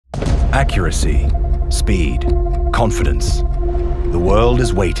Accuracy, speed, confidence. The world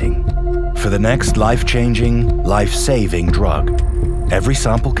is waiting for the next life-changing, life-saving drug. Every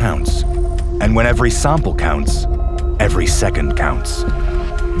sample counts. And when every sample counts, every second counts.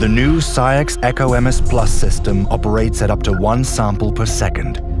 The new SCIEX 𝗵𝗶𝗵𝗵 system operates at up to 1 sample per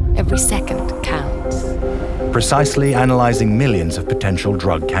second. Every second counts. Precisely analyzing millions of potential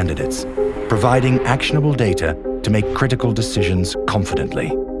drug candidates, providing actionable data to make critical decisions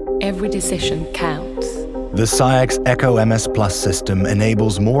confidently. Every decision counts. The SCIEX 𝗵𝗶𝗵𝗵 system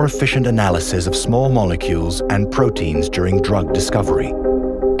enables more efficient analysis of small molecules and proteins during drug discovery.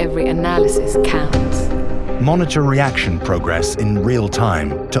 Every analysis counts. Monitor reaction progress in real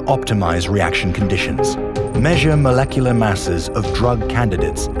time to optimize reaction conditions. Measure molecular masses of drug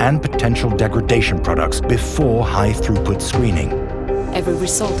candidates and potential degradation products before high-throughput screening. Every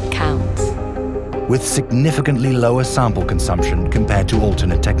result counts. With significantly lower sample consumption compared to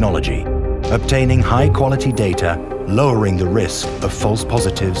alternate technology, obtaining high-quality data, lowering the risk of false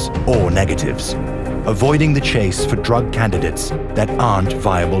positives or negatives, avoiding the chase for drug candidates that aren't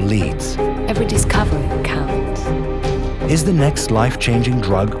viable leads. Every discovery counts. Is the next life-changing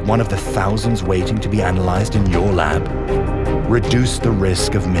drug one of the thousands waiting to be analyzed in your lab? Reduce the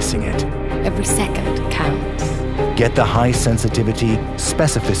risk of missing it. Every second counts. Get the high sensitivity,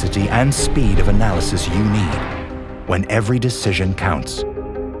 specificity, and speed of analysis you need when every decision counts.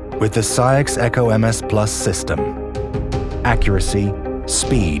 With the SCIEX 𝗵𝗶𝗵𝗵 system, accuracy,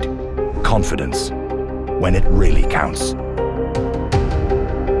 speed, confidence, when it really counts.